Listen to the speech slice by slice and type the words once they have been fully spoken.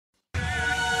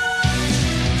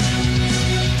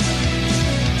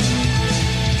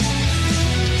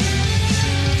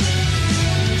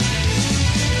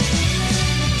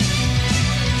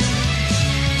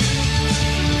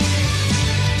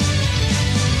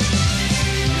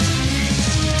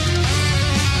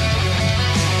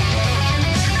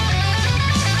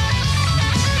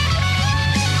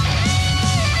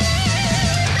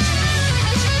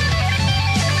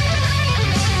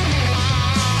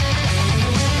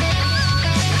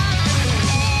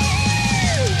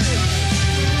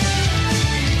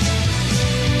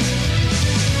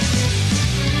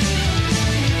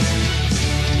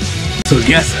So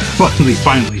yes,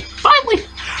 finally.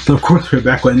 So of course we're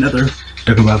back with another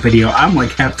DragonBallZ video. I'm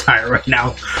like half tired right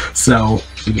now, so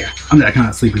yeah, I'm not kind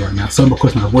of sleepy right now. So of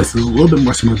course my voice is a little bit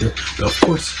more smoother. But of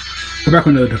course, we're back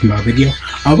with another DragonBallZ video.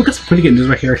 We got some pretty good news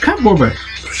right here. Kind of more of a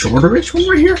shorter-ish one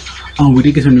right here. We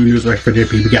did get some new news right for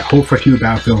JP. We got whole fresh new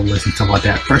battlefield list and stuff like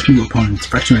that. Fresh new opponents,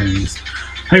 fresh new enemies.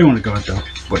 How do you want to go with though?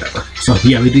 Whatever. So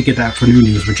yeah, we did get that for new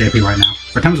news for JP right now.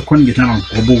 For times recording, it's not on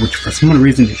global, which for some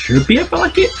reason it should be. I feel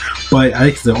like it, but I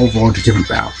think it's an overall just different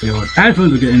battlefield. I had fun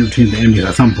to get in between the enemies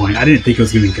at some point. I didn't think it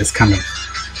was going to be this kind of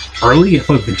early. I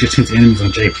feel like the just changed enemies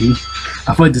on JP.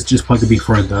 I feel like this just probably could be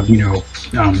for the, you know,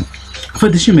 I feel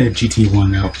like this should have made a GT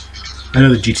one though. I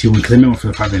know the GT one because I made one for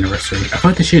the 5th anniversary. I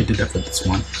feel like they should have did that for this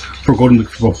one. For Golden Week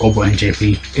for both Global and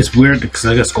JP. It's weird because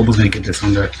I guess Global's going to get this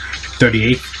on the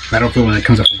 38th Battlefield when it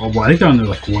comes up for Global. I think they're on the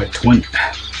like what,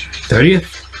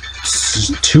 30th?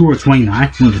 2 or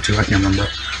 29? One of the two, I can't remember.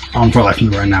 For like me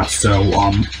right now. So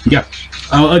yeah.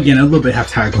 Again, a little bit half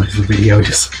tired going through the video.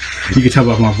 Just you can tell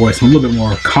by my voice, I'm a little bit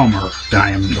more calmer than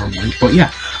I am normally. But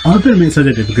yeah, it's been a minute since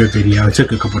I did a good video. I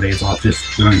took a couple of days off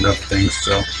just doing other things.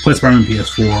 So played Spider-Man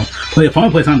PS4.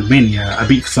 Finally played Sonic Mania. I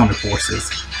beat Sonic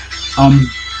Forces.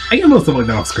 I get a little stuff like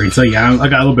that off screen. So yeah, I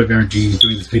got a little bit of energy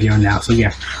doing this video now. So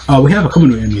yeah, we have a couple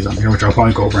new enemies on here, which I'll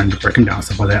probably go over and break them down and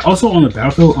stuff like that. Also on the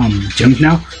battlefield gems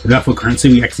now, the battlefield currency,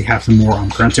 we actually have some more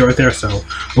currency right there. So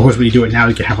of course when you do it now,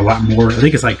 you can have a lot more. I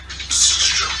think it's like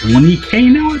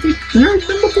 20k now, I think, than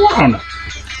before. I don't know.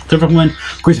 Different one.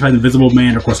 Of course, you have the Invisible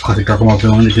Man, of course, classic DragonBall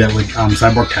villain. They did that with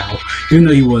Cyborg Tao, even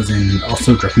though he was in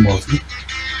also DragonBallZ,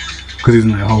 because he was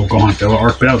in the whole Gohan filler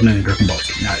arc, but that was mainly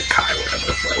DragonBallZ, not Kai, whatever.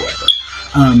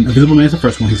 Invisible Man is the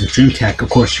first one. He's extreme attack. Of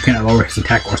course, you can't lower his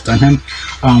attack or stun him.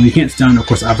 You can't stun, of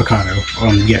course, Avocado.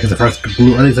 Yeah, because the first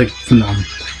blue, I think it's like from the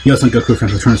Yellow Goku from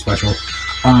the Return Special.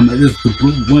 The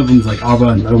blue, one of them's like Ava,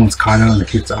 and the other one's Kano, and the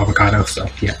cute's Avocado. So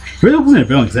yeah, he really wasn't a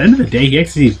villain. Because at the end of the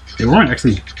day, they weren't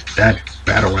actually that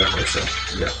bad or whatever. So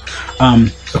yeah.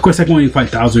 Of course, second one you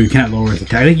fight Bowser, you can't lower his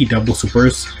attack. I think he double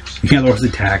supers. You can't lower his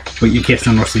attack, but you can't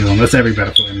stun or steal him. That's every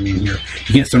battlefield enemy in here.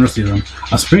 You can't stun or steal him.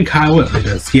 Spring Kai, what it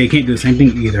does? Yeah, he can't do the same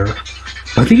thing either.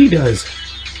 But I think he does.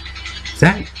 Is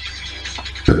that?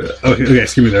 Okay,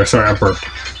 excuse me there. Sorry, I burped.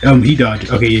 He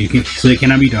dodged. Okay, yeah, so he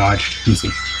cannot be dodged. Let me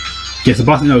see. Yes, the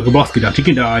boss can dodge. He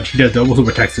can dodge. He does double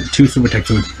super attacks, 2 super attacks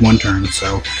with 1 turn.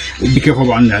 So be careful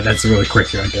about that. That's really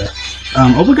quick right there.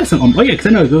 We got some. Oh yeah, because I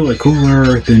know it's a little like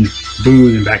cooler than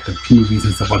Boo and back to movies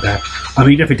and stuff like that.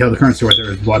 You definitely tell the currency right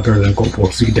there is a lot better than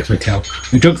Gold, so you can definitely tell.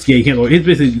 The jokes, yeah, you can't lower. It's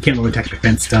basically you can't lower attack,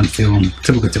 defense, stun, steal,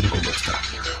 typical good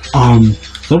stuff.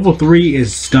 Level 3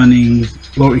 is stunning.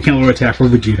 You can't lower attack for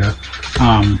Vegeta.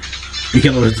 You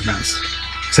can't lower his defense.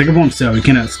 Second form Cell, you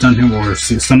cannot stun him or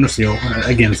stun or seal.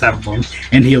 Again, it's half form.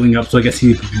 And healing up, so I guess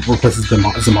he replaces the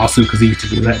Zamasu because he used to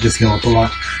do that, just heal up a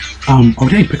lot. Oh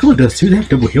dang, Piccolo does too. They have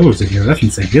double healers in here. That's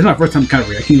insane. This is my first time kind of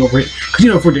reacting over it. Because,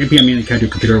 you know, for JP, I mainly kind of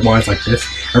do computer-wise like this.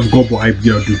 Or Global, I,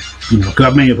 because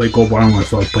I've mainly played Global, I don't want to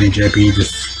feel like playing JP.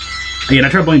 Just, again, I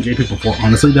tried playing JP before,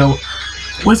 honestly, though.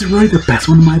 Wasn't really the best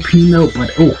one in my opinion, though,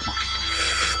 but,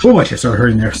 oh my chest started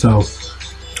hurting there, so.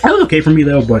 That was okay for me,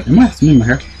 though, but, am I in my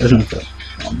hair? There's no feel.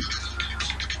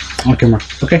 On camera.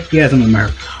 Okay, yeah, something in my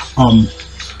hair.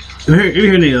 If you're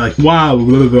hearing like wow, blah,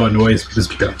 blah, blah, noise, this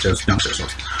is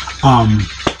downstairs.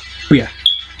 But yeah.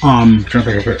 Trying to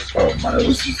pick up. Oh, my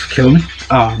nose is killing me.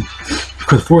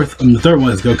 For the fourth, the third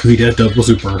one is Goku. He does double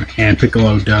super, and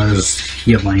Piccolo does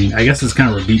healing. I guess it's kind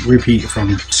of repeat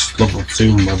from level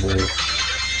 2 and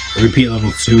repeat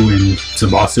level 2 and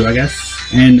Zamasu, I guess.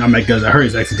 And I heard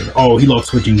it's actually different. Oh, he loves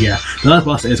switching. Yeah, the last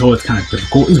boss is always kind of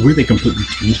difficult. It's weird they completely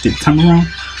changed it this time around.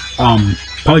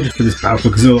 Probably just for this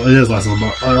battlefield because it does last a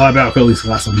lot of battlefield at least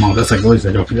lasts a month. That's like at least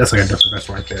a joke. That's like a difference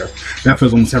right there. That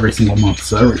feels almost every single month,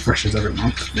 so it refreshes every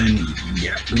month. Then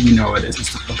yeah, you know it is and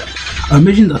stuff like that.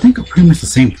 Missions I think are pretty much the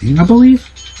same thing. I believe.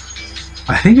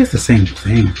 I think it's the same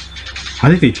thing. I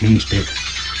think they changed it.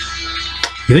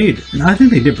 You think I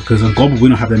think they did because on Global we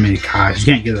don't have that many Kais.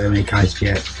 You can't get that many Kais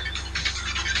yet.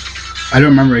 I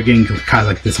don't remember getting Kai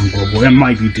like this on Global. It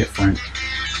might be different.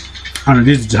 I don't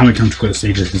know, this is how many times you go to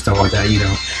stages and stuff like that,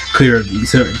 clear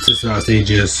certain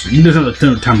stages. There's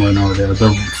no time limit over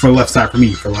there. For left side, for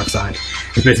me, for left side,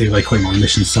 it's basically like clicking on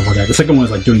missions and stuff like that. The second one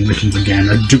is like doing missions again.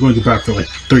 Like going to back for like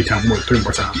 3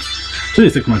 more times. So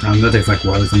 6 more times. That takes like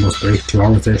what? It's almost 2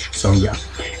 hours-ish. So yeah.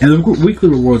 And the weekly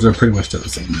rewards are pretty much still the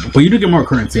same. But you do get more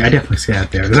currency. I definitely see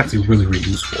that there. It's actually really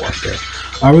useful out there.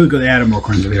 Really good. They added more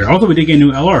currency there. Also, we did get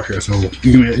new LR here, so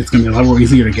it's gonna be a lot more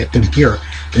easier to get them here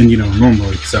than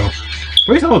normally. So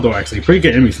pretty solid though, actually. Pretty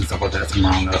good enemies and stuff like that some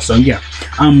around though. So yeah,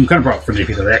 I'm kind of proud for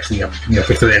DP though. They actually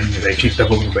fixed the enemies. They changed up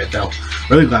a little bit though.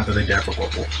 Really glad that they did for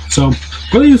Global. So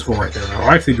really useful right there though.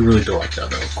 I actually really do like that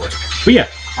though, of course. But yeah,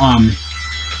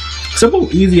 simple,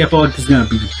 easy. I feel like this is gonna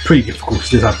be pretty difficult.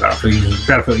 Just how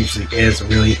Battlefield usually is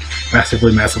really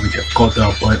massively difficult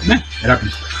though. But man, it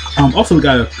happens. Also we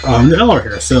got the LR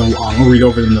here, so we'll read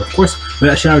over them though, of course. We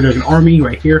got Shadow Dragon Army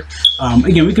right here.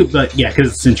 Again, we could, but yeah,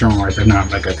 because it's Central right there, not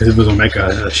Omega. Because if it was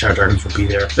Omega, the Shadow Dragons would be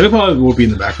there. They probably will be in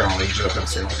the background. Like,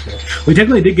 we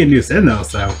technically did get a new sin though,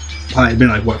 so it's been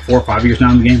like what 4 or 5 years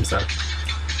now in the game. So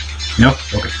no,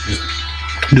 okay,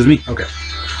 just me, okay.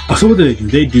 So what do?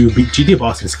 They do GT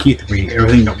bosses, key 3,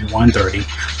 everything at 130.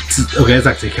 Okay, that's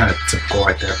actually kind of typical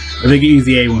right there. If they get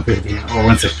easy A 150 or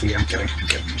 160, I'm kidding.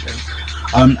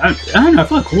 I don't know, I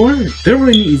feel like they don't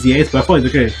really need easy A's, but I feel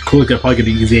like they're cool to probably get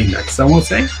an easy A next, I won't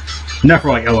say. Not for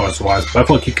like LRs wise, but I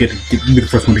feel like you could be the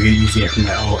first one to get an easy A from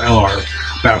that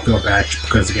LR Battlefield batch,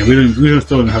 because again, we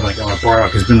still don't have like LR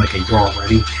Bardock. It's been like a year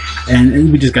already.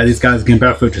 And we just got these guys, again,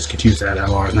 Battlefield just continues to add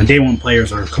LRs. Now, day 1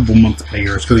 players are a couple months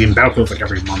players, because again, Battlefield's like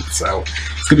every month, so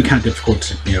it's going to be kind of difficult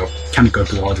to, kind of go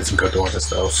through all this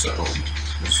though, so,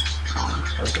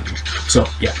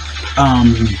 yeah.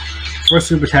 First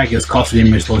super attack is cost of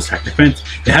damage, lowest attack defense.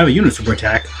 They have a unit super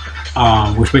attack,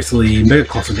 which basically mega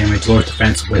cost of damage, lowest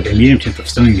defense with a medium chance of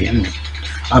stunning the enemy.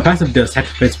 Passive does attack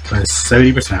defense plus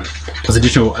 70%, plus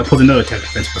another attack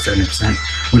defense plus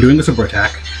 70%. When doing a super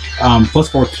attack, plus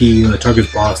 4 key, the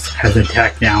target's boss has an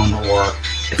attack down or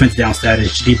defense down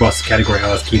status. GT boss category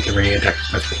LS key 3, attack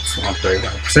defense plus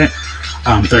 35%,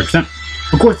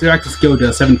 30%. Of course, their active skill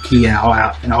does 7 key and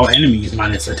all enemies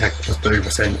minus attack plus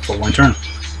 30% for 1 turn.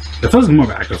 It feels more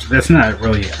of active. That's not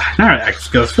really an active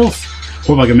skill. It feels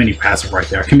more like a mini passive right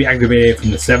there. It can be activated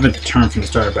from the 7th turn from the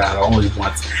start of battle only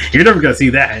once. You're never going to see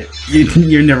that.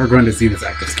 You're never going to see this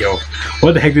active skill.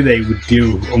 What the heck do they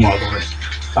do? Oh my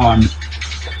lord.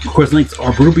 Of course, links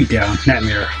are Brutal Beatdown,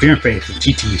 Nightmare, Fear and Faith,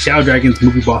 GT, Shadow Dragons,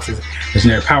 Movie Bosses,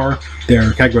 Legendary Power.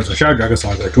 Their categories are Shadow Dragon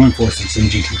Saga, Joint Forces, and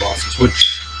GT Bosses,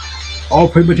 which all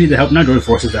pretty much need to help. Not Joint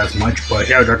Forces as much, but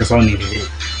Shadow Dragon Saga needed it.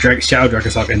 Shadow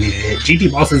Dragon Saga needed it.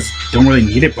 GT Bosses don't really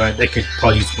need it, but they could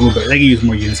probably use a little bit. They could use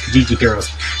more units because GT Heroes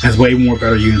has way more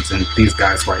better units than these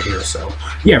guys right here. So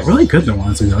yeah, really good the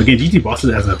ones. Again, GT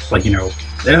Bosses as a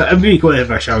it'd be cool to have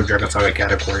a Shadow Dragon Saga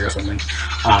category or something.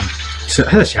 So it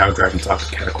has a Shadow Dragon Saga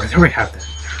category. They already have that.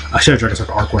 A Shadow Dragon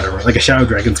Saga arc, whatever. Like a Shadow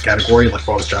Dragons category, like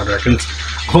for all the Shadow Dragons.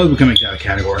 I hope we can make that a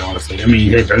category, honestly. I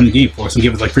mean, they've done the game for us and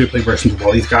give us like free-to-play versions of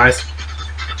all these guys.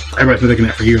 Everybody's been looking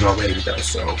at for years already, though,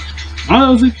 so that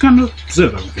was kind of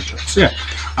good job. So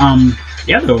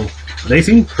yeah, though, they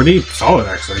seem pretty solid,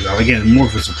 actually, though. Again, more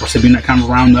of a support to be in that kind of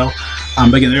round, though.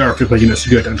 But again, there are free-play units who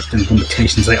do have to understand the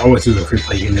limitations. They always do the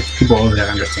free-play units. People over there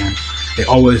understand. They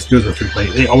always do the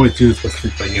free-play. They always do this with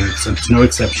free-play units. So it's no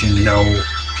exception, no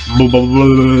blah, blah,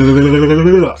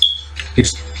 blah, blah.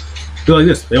 It's do like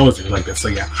this. They always do like this. So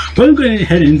yeah. But I'm going to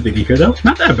head into the video here, though.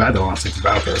 Not that bad, though, honestly, it's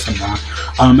Battlefield or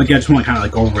something. Again, I just want to kind of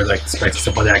like go over like the specs and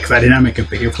stuff like that, because I did not make a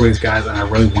video for these guys, and I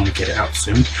really want to get it out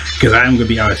soon, because I am going to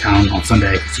be out of town on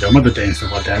Sunday, so Mother's Day and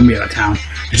stuff like that. I'm going to be out of town.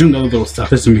 Just doing other little stuff.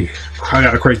 This is going to be, I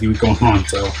got a crazy week going on,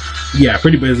 so yeah,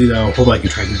 pretty busy though. Hopefully I can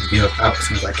try to get the video out as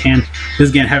soon as I can. This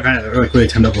again, haven't had like really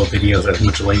time to upload videos as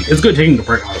much late. It's good taking a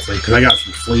break, honestly, because I got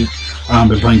some sleep.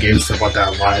 Been playing games and stuff like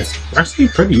that live. They're actually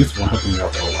pretty useful in helping me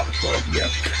out there a lot. So yeah,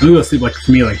 I'm gonna go sleep like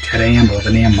for me like 10 a.m. or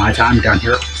 11 a.m. my time down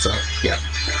here. So yeah.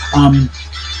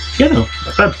 Yeah, no,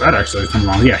 that actually is something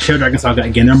wrong. Yeah, Shadow Dragon Saga,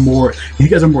 again, they're more, these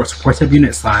guys are more support type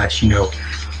unit slash, I feel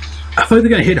like they're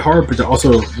gonna hit hard, but they're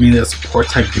also mainly a support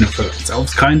type unit for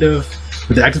themselves, kind of.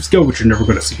 With the active skill, which you're never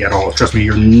gonna see at all. Trust me,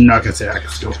 you're not gonna see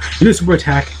active skill. You know, super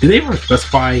attack, do they ever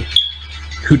specify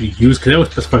who to use? Because they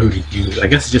always specify who to use. I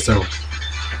guess it's just a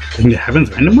thing that happens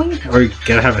randomly? Or you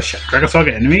gotta have a Dragon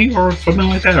Saga enemy or something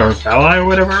like that? Or ally or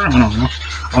whatever? I don't know.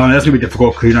 That's gonna be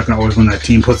difficult because you're not gonna always win that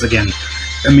team. Plus, again,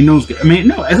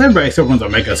 no, as everybody still runs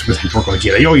Omega Super Saiyan 4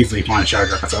 Gogeta, you always find a Shadow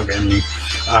Dragon Saga enemy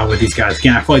with these guys.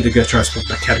 Again, I feel like they're gonna try to split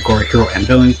the category hero and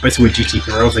villain. Basically, with GT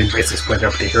heroes, they basically split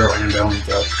up the hero and villain.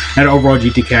 So, and overall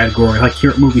GT category, like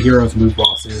movie heroes, movie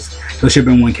bosses, those should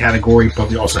have been one category, but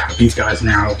we also have these guys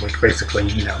now, which basically,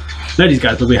 not these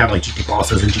guys, but we have like GT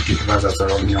bosses and GT heroes as their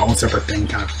own separate thing,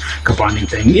 kind of combining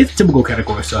thing. It's typical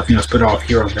category stuff, split off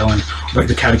hero and villain, like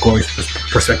the categories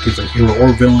perspectives of hero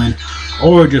or villain.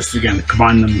 Or just, again,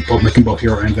 combine them, making both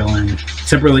hero and villain,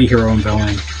 separately hero and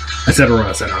villain, etc.,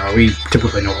 etc. We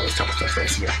typically know all this type of stuff,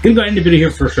 so yeah. Gonna go end the video here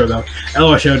for sure, though.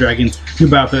 LOL Shadow Dragons, new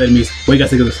Battlefield enemies, what you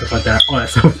guys think of this stuff like that, all that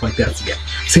stuff like that, so yeah.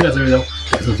 See you guys later, though.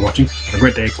 Thanks for watching. Have a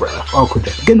great day, great life. Oh, good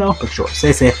day. Good now, but sure.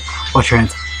 Stay safe, wash your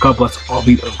hands, God bless all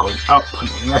the going out.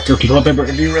 I still keep on paper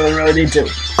if you really need to.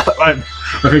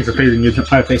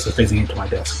 My face is facing into my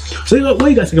desk. So what do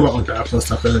you guys think about like the episode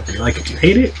stuff? Do you like it? Do you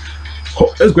hate it?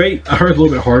 It's great. I heard it's a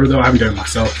little bit harder though. I haven't done it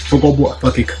myself. For Global, I feel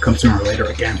like it could come sooner or later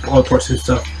again. All the parts and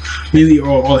stuff. Maybe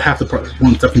all half the part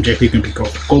one stuff from JP can be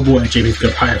Global, and JP's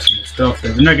gonna hire some new stuff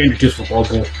that they're not getting introduced for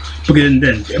Global.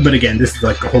 But again, this is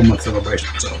like a whole month celebration.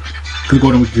 So because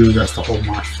Golden Week do that's the whole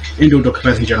month. Indo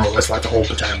Dokkan in general, that's like the whole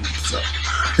entire month. So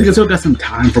I think I still got some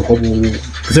time for Global. I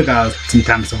still got some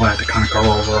time to kind of cover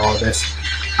over all this.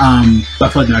 But I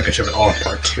feel like they're not gonna show it all in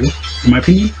part 2, in my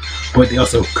opinion. But they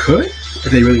also could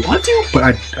if they really want to. But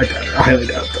I highly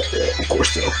doubt that, of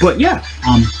course, though. But yeah,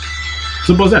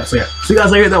 so that. So yeah, see you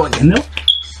guys later though. Again though,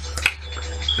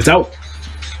 it's out.